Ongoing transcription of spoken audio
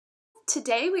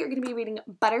Today we are going to be reading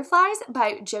Butterflies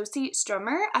by Josie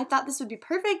Stromer. I thought this would be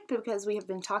perfect because we have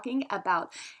been talking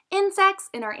about insects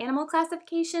in our animal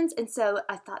classifications, and so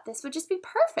I thought this would just be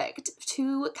perfect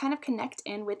to kind of connect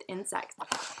in with insects.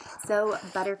 So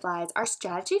butterflies, our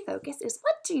strategy focus is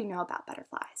what do you know about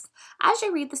butterflies? As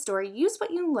you read the story, use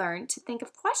what you learned to think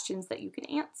of questions that you can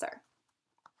answer.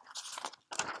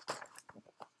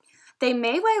 They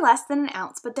may weigh less than an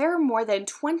ounce, but there are more than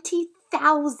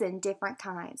 20,000 different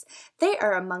kinds. They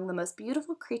are among the most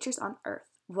beautiful creatures on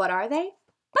earth. What are they?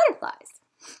 Butterflies.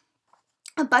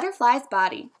 A butterfly's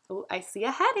body. Oh, I see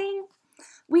a heading.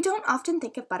 We don't often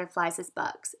think of butterflies as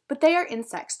bugs, but they are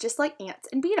insects just like ants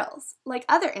and beetles. Like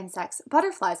other insects,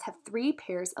 butterflies have 3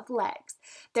 pairs of legs.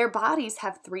 Their bodies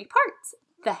have 3 parts: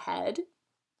 the head,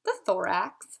 the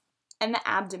thorax, and the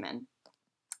abdomen.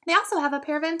 They also have a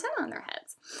pair of antennae on their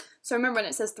heads. So remember, when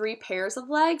it says 3 pairs of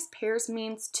legs, pairs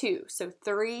means 2. So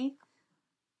 3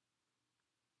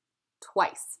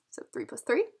 twice. So 3 plus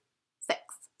 3, 6.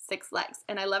 6 legs.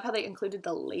 And I love how they included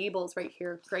the labels right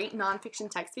here. Great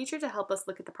nonfiction text feature to help us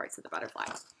look at the parts of the butterfly.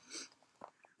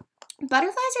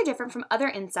 Butterflies are different from other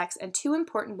insects in 2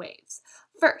 important ways.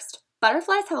 First,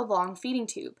 butterflies have a long feeding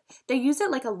tube. They use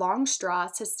it like a long straw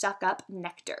to suck up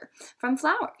nectar from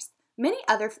flowers. Many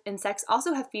other insects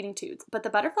also have feeding tubes, but the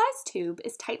butterfly's tube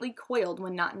is tightly coiled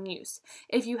when not in use.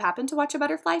 If you happen to watch a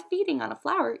butterfly feeding on a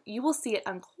flower, you will see it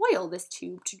uncoil this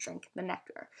tube to drink the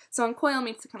nectar. So uncoil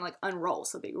means to kind of like unroll.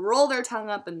 So they roll their tongue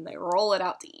up and they roll it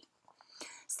out to eat.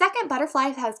 Second,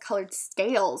 butterflies have colored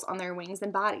scales on their wings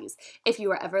and bodies. If you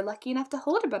are ever lucky enough to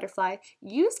hold a butterfly,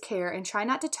 use care and try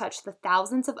not to touch the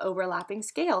thousands of overlapping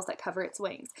scales that cover its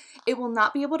wings. It will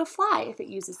not be able to fly if it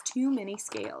uses too many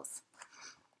scales.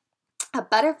 A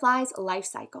butterfly's life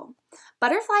cycle.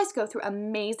 Butterflies go through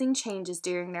amazing changes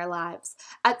during their lives.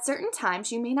 At certain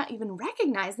times, you may not even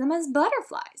recognize them as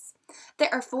butterflies.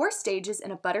 There are 4 stages in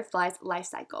a butterfly's life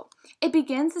cycle. It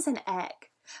begins as an egg.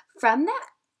 From that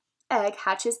egg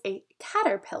hatches a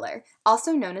caterpillar,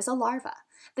 also known as a larva.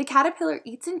 The caterpillar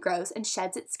eats and grows and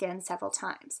sheds its skin several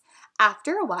times.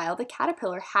 After a while, the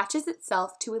caterpillar hatches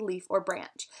itself to a leaf or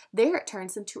branch. There it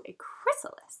turns into a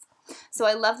chrysalis. So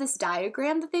I love this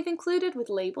diagram that they've included with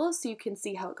labels so you can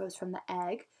see how it goes from the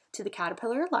egg to the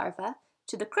caterpillar or larva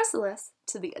to the chrysalis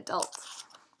to the adult.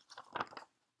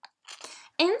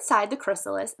 Inside the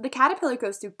chrysalis, the caterpillar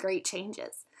goes through great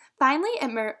changes. Finally,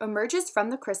 it emerges from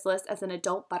the chrysalis as an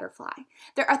adult butterfly.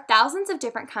 There are thousands of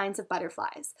different kinds of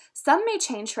butterflies. Some may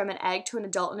change from an egg to an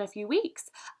adult in a few weeks.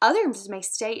 Others may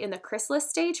stay in the chrysalis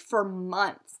stage for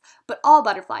months, but all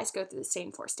butterflies go through the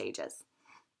same 4 stages.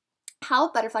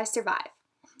 How butterflies survive.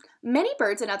 Many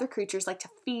birds and other creatures like to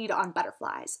feed on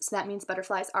butterflies, so that means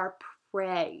butterflies are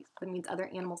prey. That means other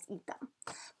animals eat them.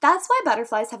 That's why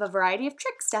butterflies have a variety of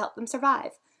tricks to help them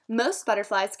survive. Most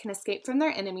butterflies can escape from their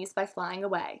enemies by flying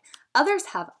away. Others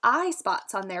have eye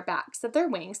spots on their backs of their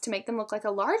wings to make them look like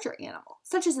a larger animal,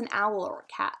 such as an owl or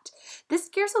a cat. This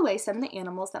scares away some of the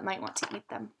animals that might want to eat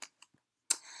them.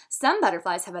 Some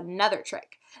butterflies have another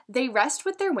trick. They rest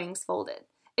with their wings folded.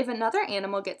 If another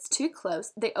animal gets too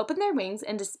close, they open their wings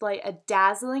and display a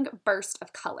dazzling burst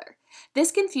of color. This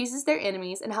confuses their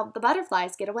enemies and helps the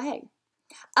butterflies get away.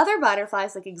 Other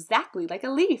butterflies look exactly like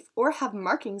a leaf or have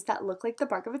markings that look like the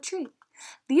bark of a tree.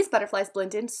 These butterflies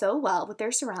blend in so well with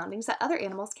their surroundings that other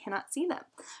animals cannot see them.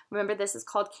 Remember, this is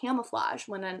called camouflage,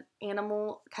 when an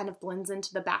animal kind of blends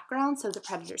into the background so the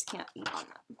predators can't eat on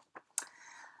them.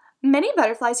 Many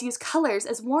butterflies use colors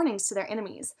as warnings to their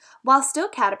enemies. While still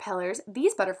caterpillars,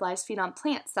 these butterflies feed on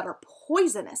plants that are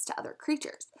poisonous to other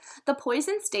creatures. The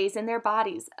poison stays in their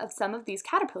bodies of some of these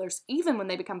caterpillars even when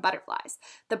they become butterflies.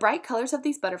 The bright colors of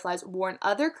these butterflies warn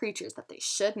other creatures that they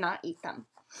should not eat them.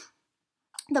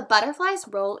 The butterfly's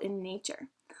role in nature.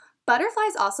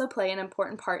 Butterflies also play an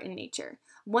important part in nature.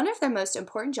 One of their most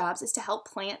important jobs is to help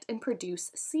plant and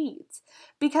produce seeds.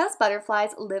 Because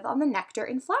butterflies live on the nectar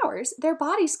in flowers, their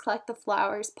bodies collect the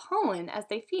flower's pollen as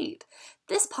they feed.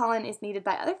 This pollen is needed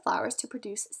by other flowers to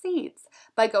produce seeds.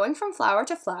 By going from flower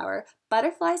to flower,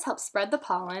 butterflies help spread the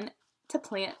pollen to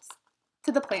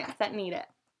the plants that need it.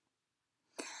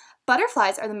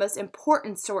 Butterflies are the most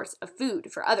important source of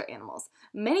food for other animals.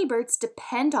 Many birds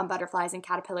depend on butterflies and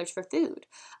caterpillars for food.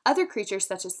 Other creatures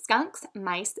such as skunks,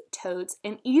 mice, toads,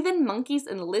 and even monkeys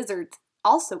and lizards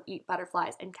also eat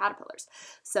butterflies and caterpillars.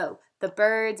 So the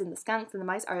birds and the skunks and the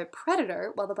mice are a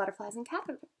predator, while the butterflies and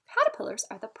caterpillars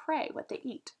are the prey, what they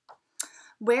eat.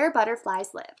 Where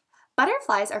butterflies live.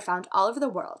 Butterflies are found all over the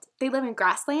world. They live in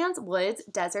grasslands, woods,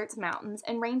 deserts, mountains,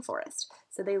 and rainforests.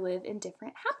 So they live in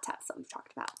different habitats that we've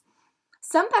talked about.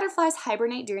 Some butterflies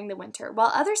hibernate during the winter,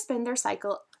 while others spend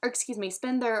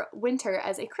their winter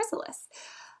as a chrysalis.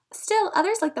 Still,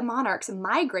 others like the monarchs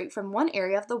migrate from one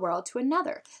area of the world to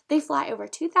another. They fly over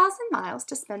 2,000 miles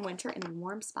to spend winter in a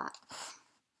warm spot.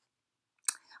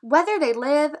 Wherever they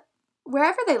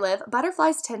live,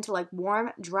 butterflies tend to like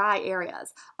warm, dry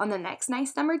areas. On the next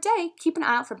nice summer day, keep an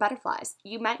eye out for butterflies.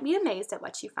 You might be amazed at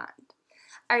what you find.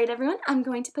 All right, everyone, I'm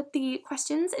going to put the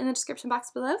questions in the description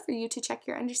box below for you to check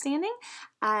your understanding.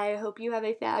 I hope you have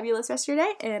a fabulous rest of your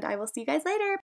day, and I will see you guys later.